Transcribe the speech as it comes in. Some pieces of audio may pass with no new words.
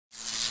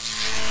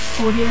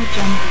Audio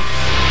Jungle.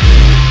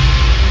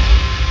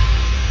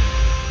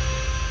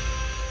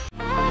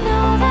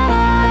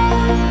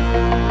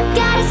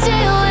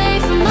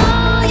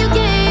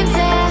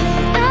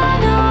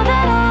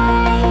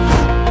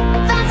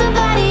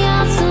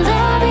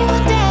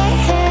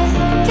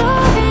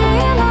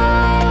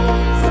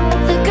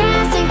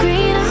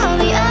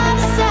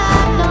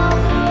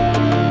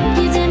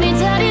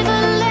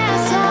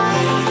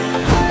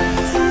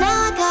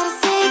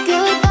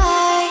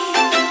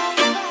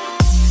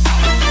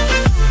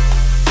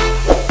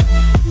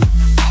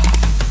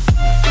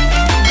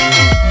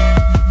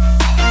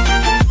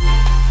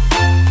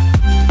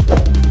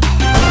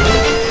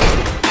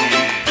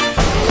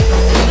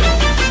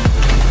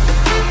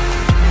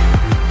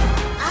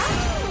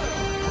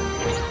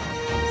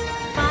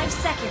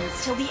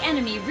 Till the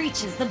enemy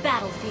reaches the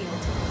battlefield.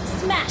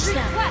 Smash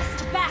them!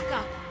 Request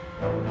backup!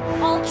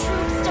 All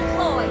troops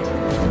deployed!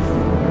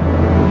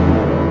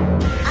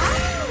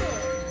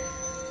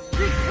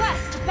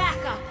 Request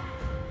backup!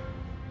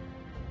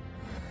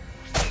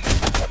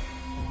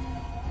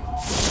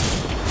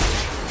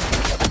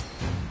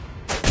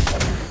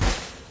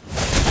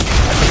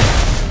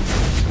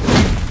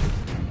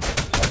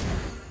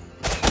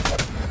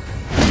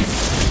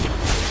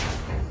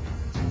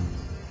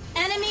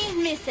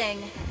 Enemy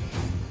missing.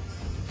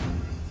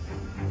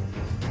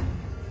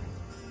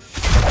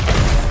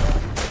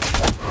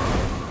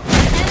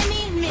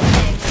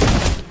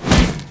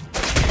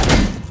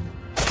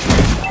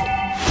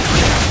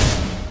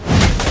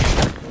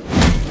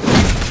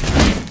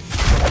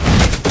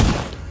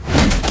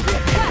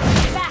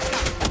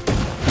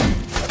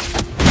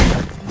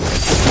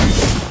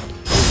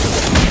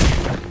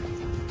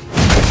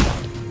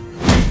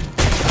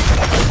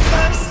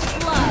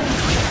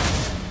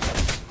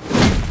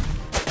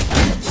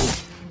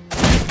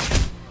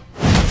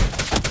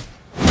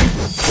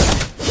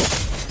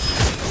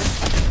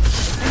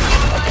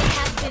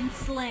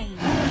 Slain.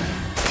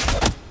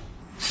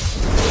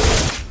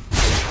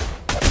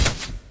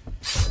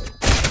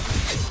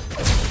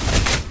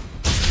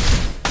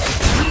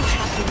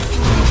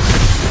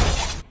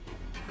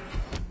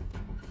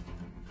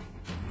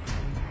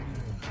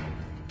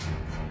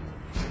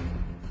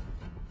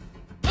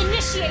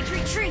 Initiate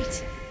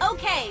retreat.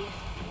 Okay.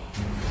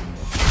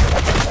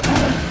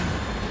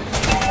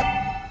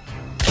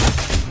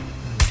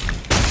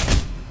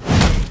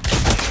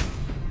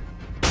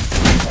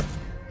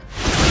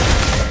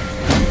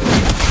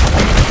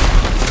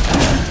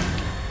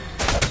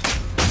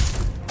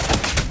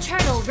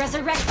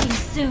 Resurrecting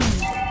soon.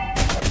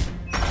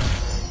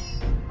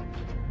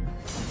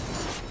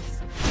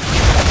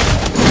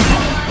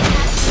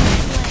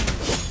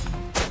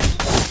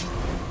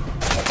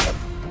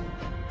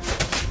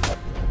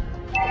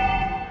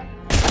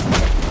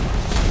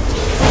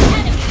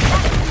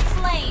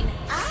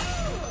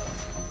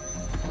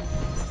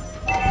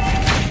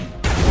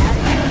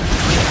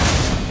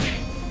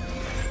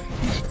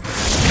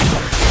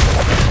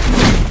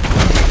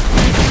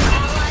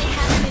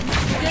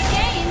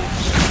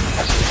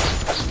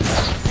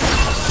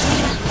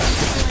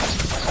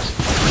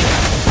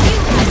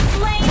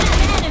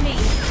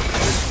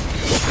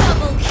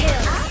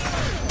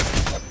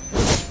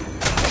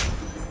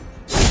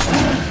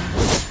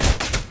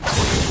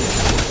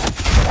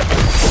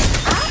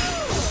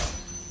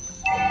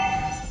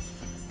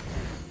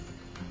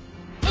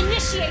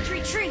 Initiate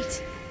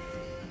retreat!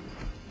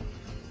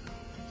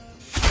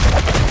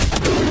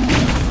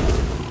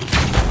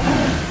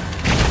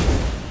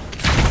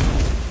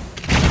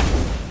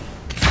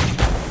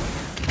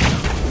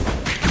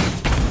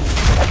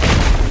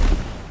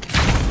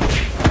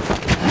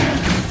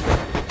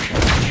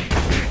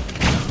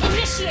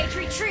 Initiate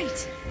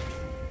retreat!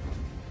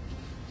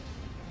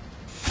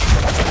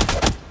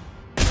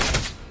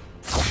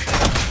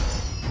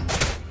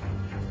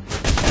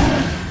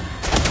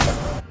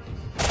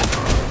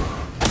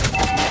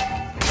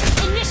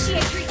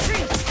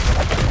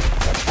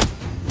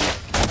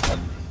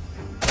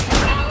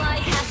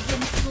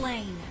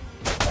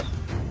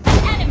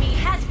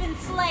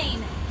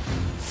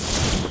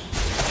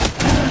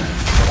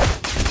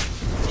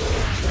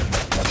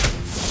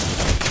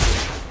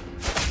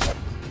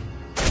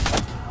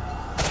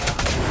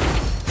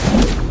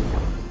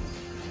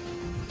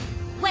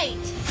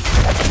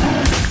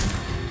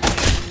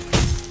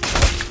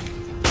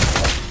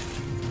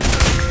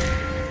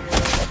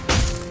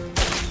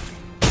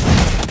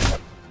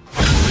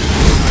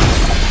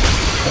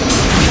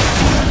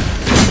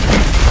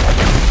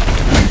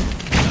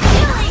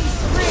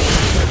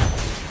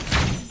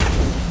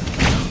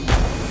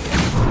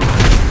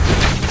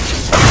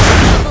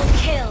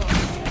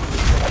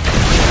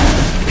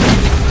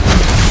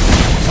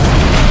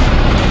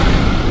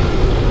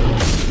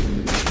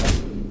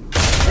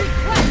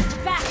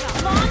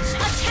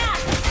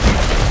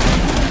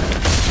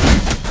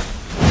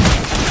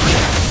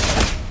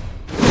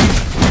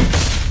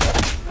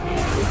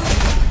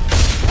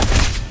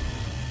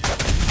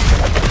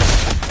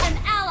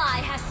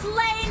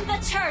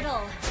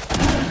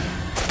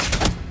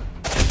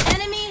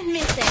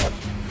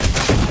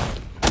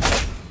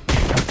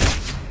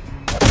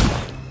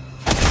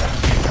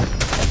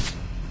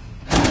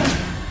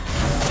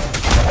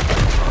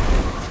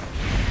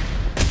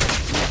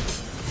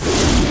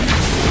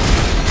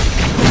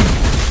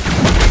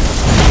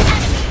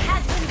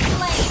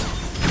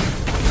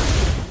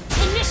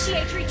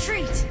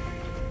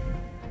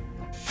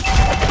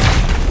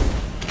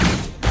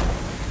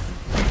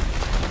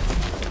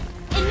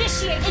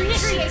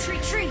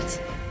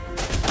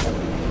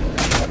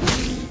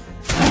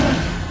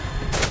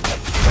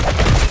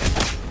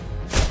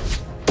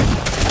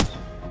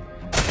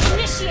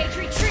 Initiate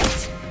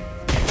retreat!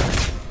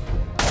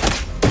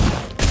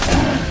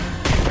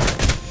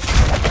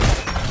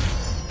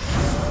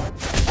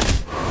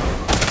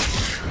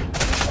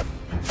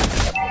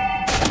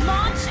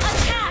 Launch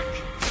attack!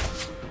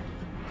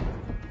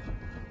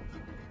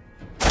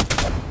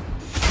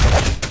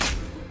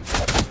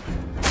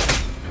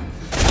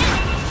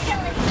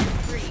 Killing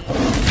spree!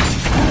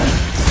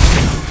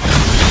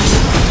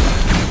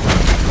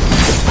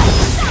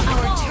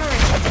 Our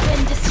turret has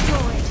been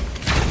destroyed.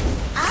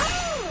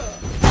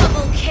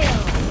 Double kill!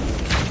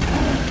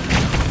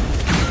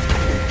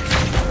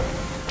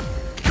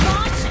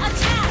 Launch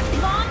attack!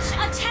 Launch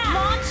attack!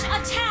 Launch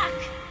attack!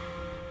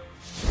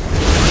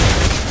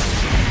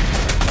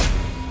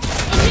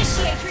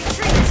 Initiate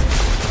retreat!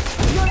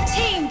 Your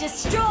team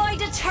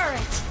destroyed a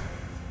turret!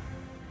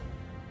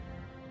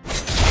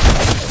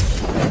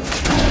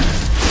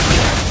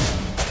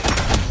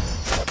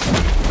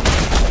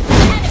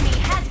 Enemy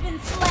has been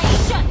slain!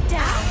 Shut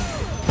down!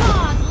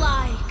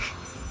 Godlike!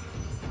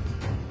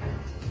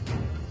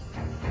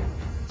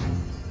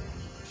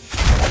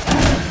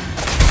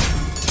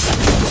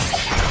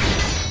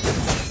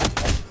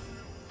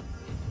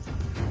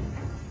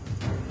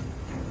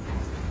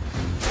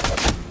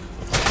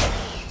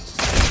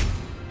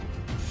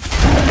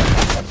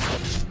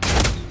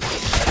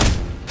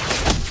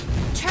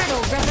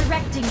 Turtle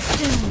resurrecting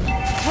soon.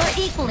 We're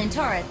equal in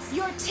turrets.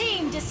 Your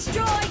team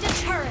destroyed a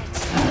turret.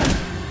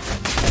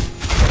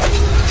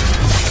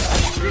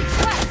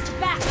 Request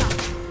backup.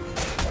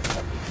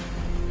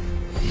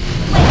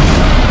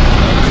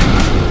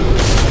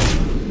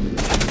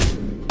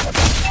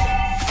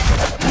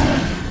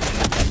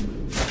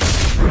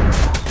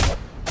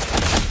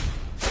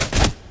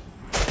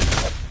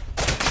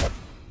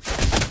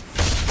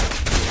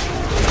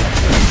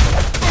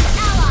 An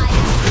ally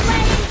has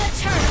slain the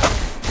turtle.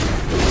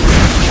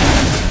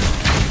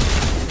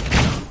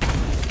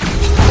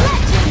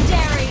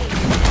 Legendary!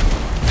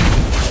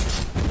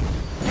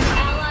 An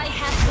ally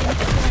has been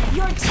slain.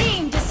 Your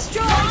team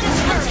destroyed a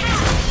turret.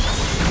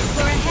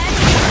 We're ahead.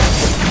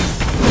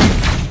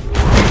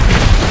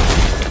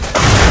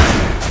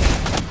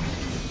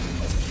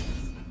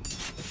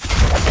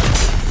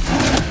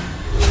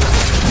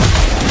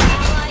 An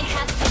ally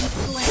has been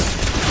slain.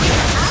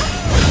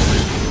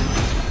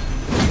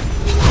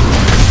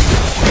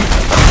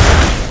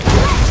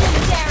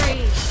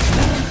 Legendary!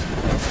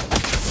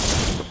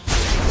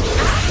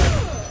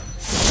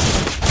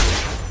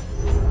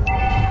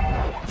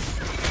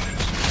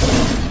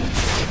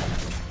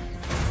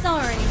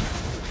 Sorry.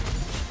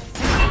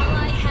 An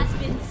ally has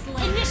been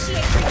slain.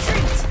 Initiate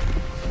retreat!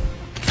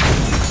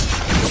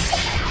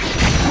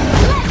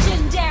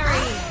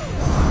 Legendary!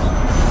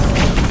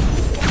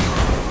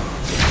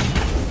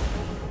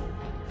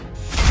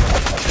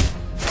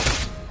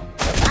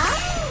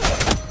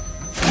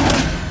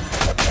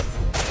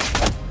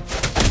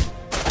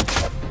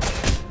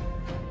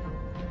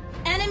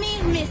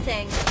 Enemy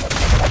missing.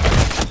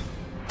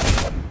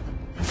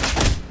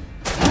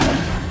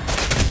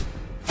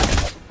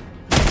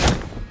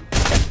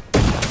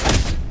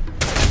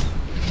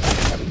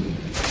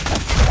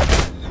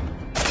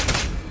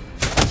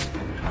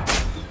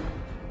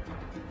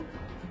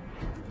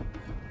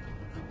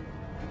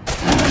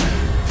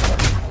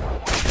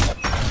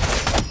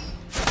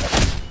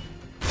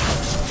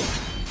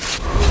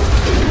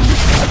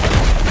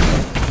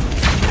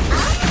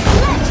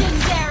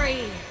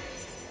 Legendary!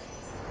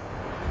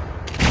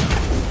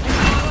 An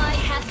ally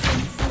has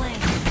been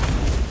slain.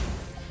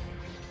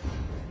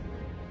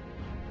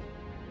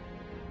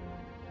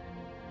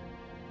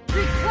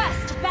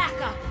 Request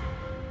backup.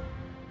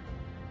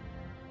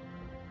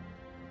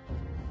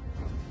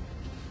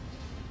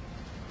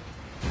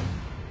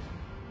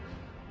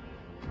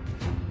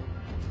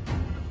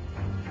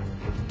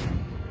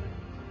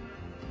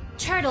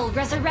 Turtle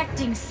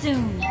resurrecting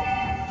soon.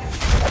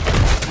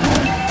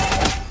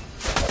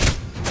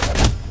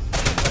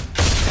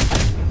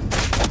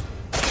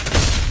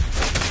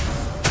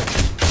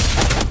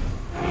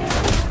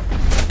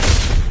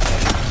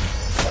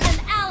 An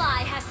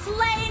ally has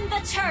slain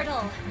the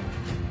turtle.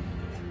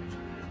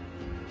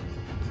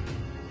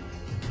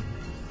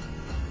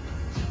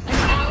 An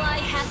ally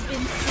has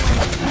been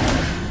slain.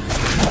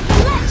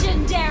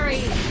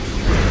 Legendary!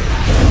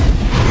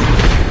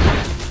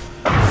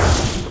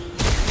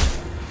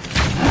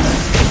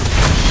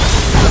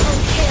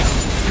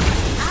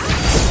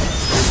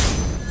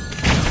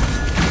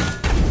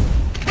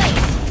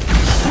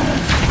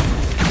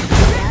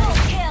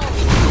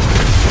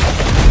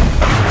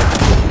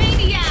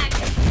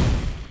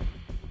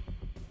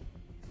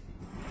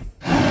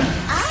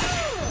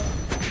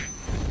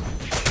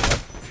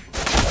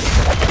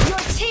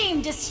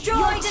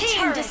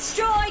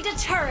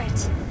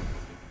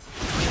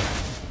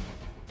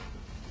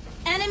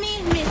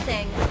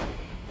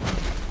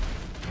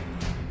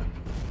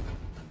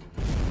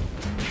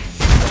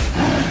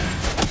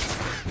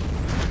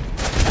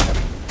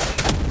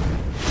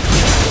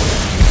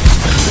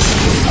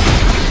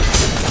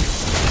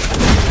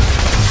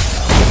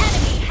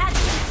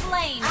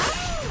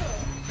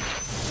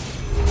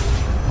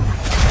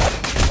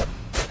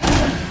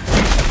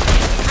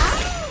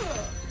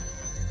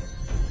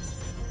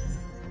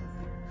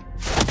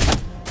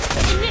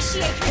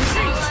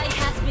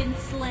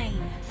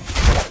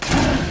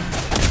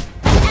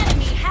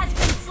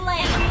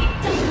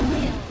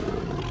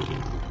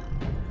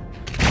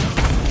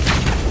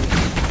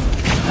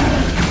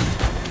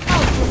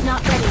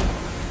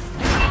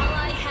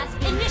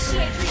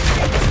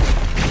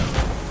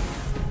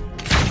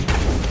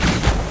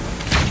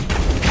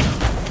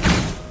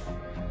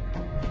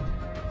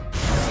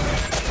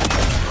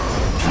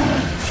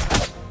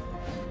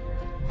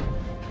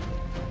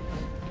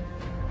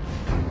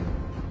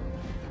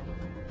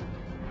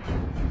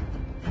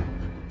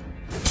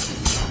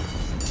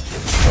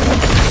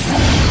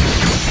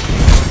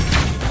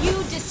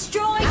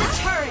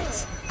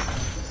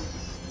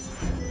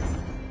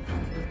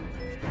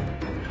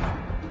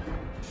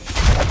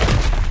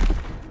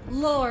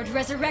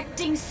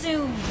 resurrecting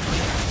soon.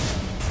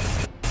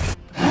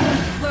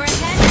 We're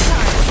ahead,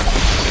 start.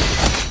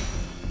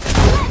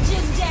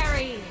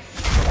 Legendary!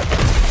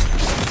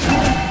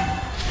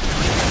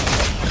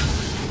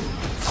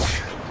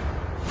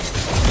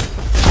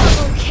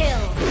 Double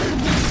kill.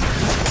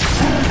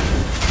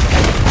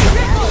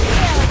 Triple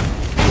kill.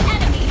 An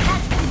enemy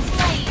has been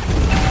slain.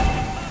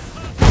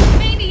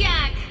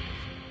 Maniac!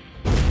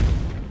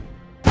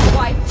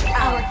 Wiped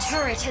out. Our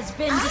turret has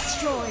been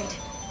destroyed.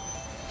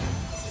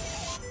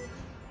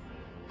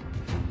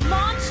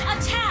 Launch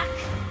attack!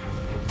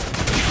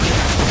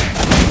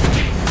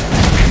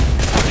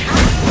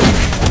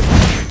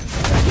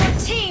 Your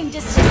team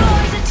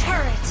destroys a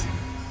turret!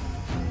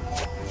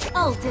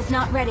 Ult is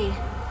not ready.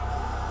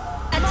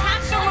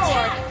 Attack the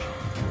Lord!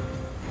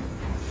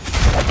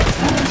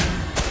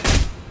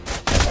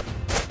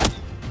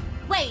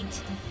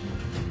 Wait!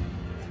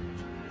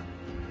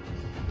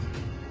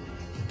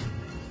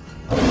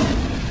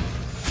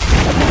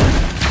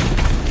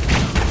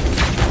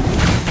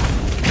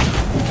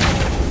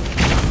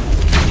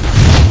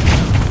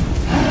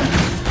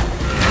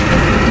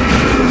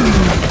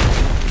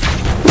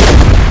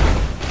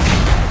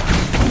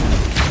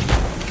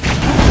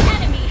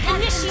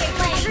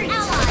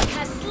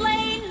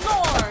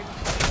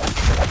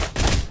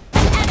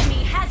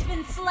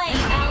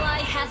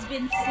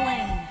 Been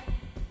slain.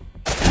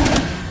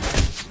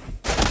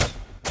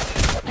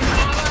 An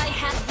ally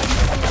has been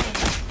slain.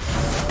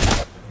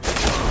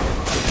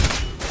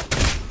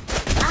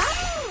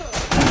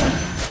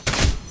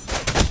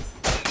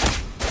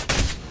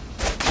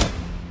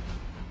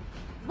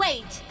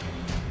 Wait.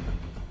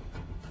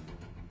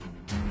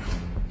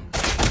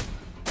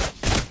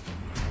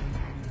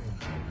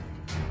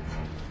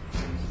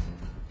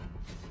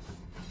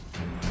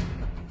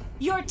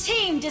 Your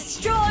team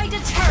destroyed a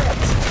turret.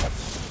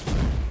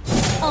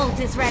 Ult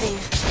is ready.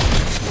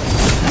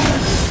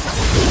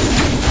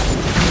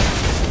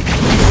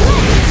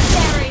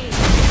 Legendary!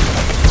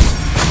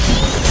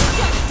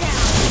 Shut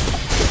down!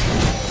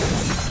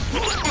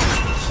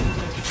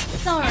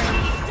 Sorry.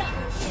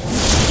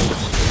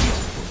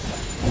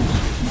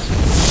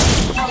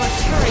 Our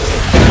turret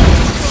is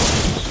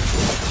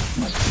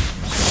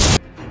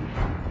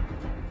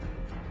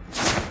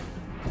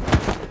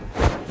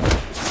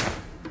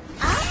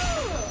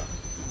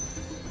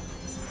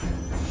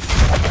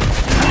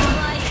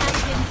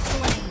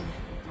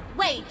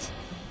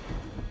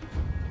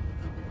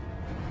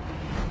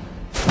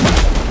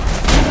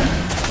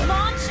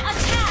launch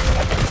attack!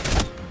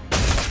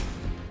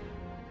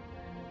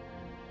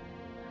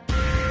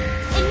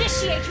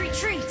 Initiate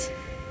retreat!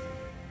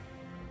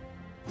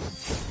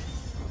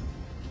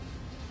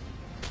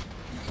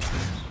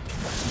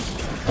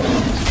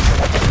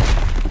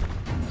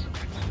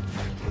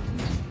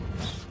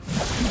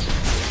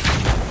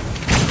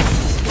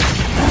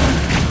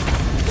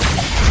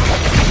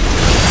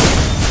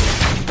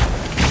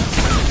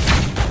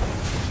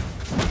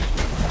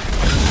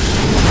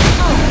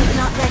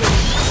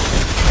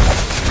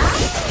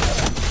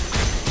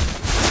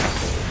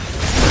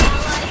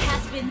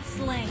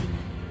 Slain.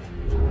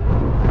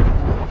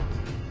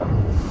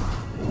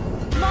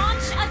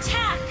 Launch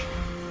attack!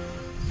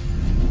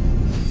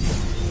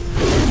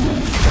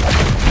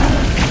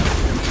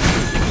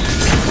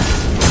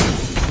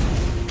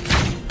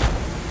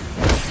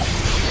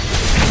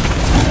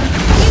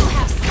 You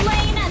have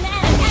slain an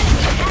enemy.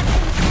 Enemy has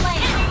been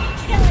slain. Enemy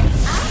killing.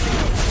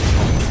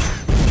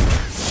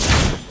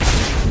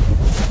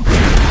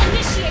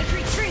 Initiate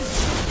retreat.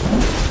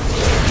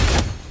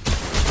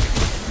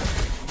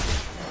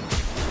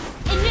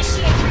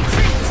 Initiate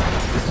retreat!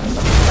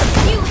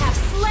 You have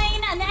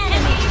slain an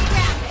enemy!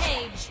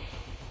 Rampage!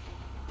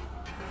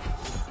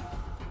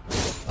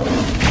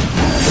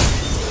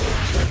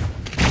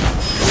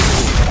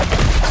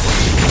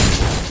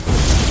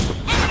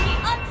 Enemy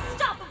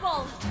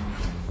unstoppable!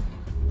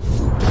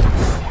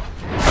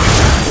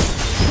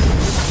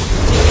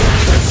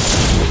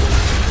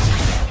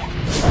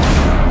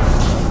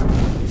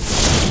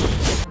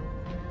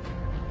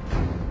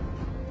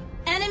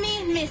 Enemy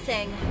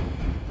missing.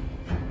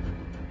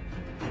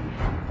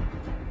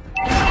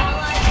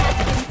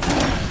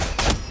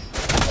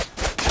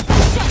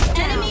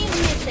 Enemy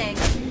missing.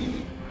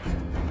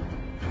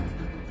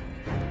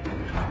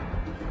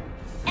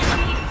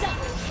 Enemy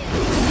double kill.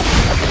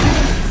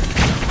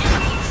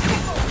 Enemy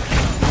triple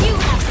kill. You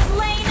have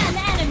slain an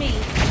enemy.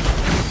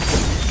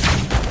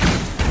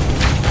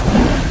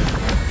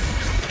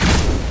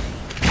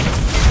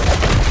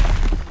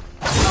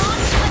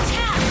 Launch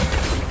attack.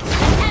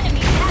 An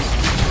enemy has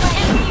been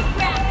slain. Enemy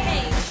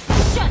rampage.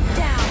 Shut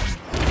down.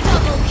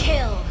 Double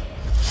kill.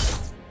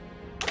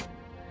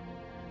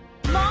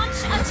 Launch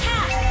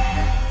attack.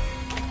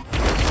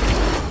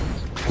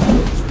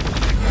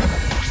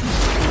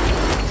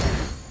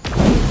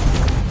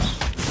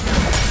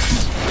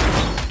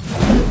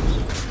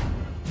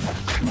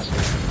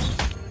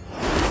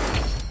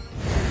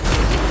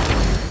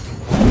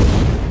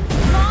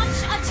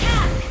 Launch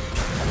attack!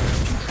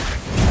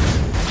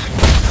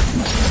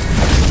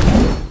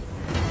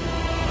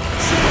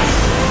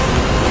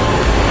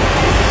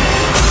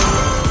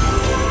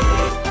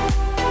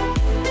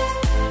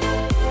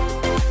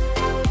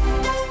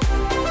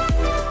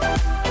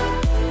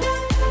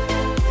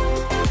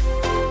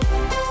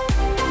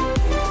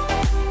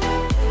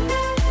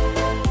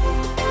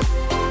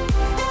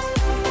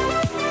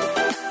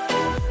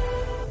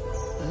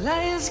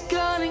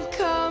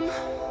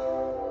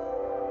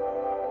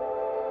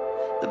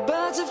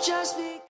 gods have just begun.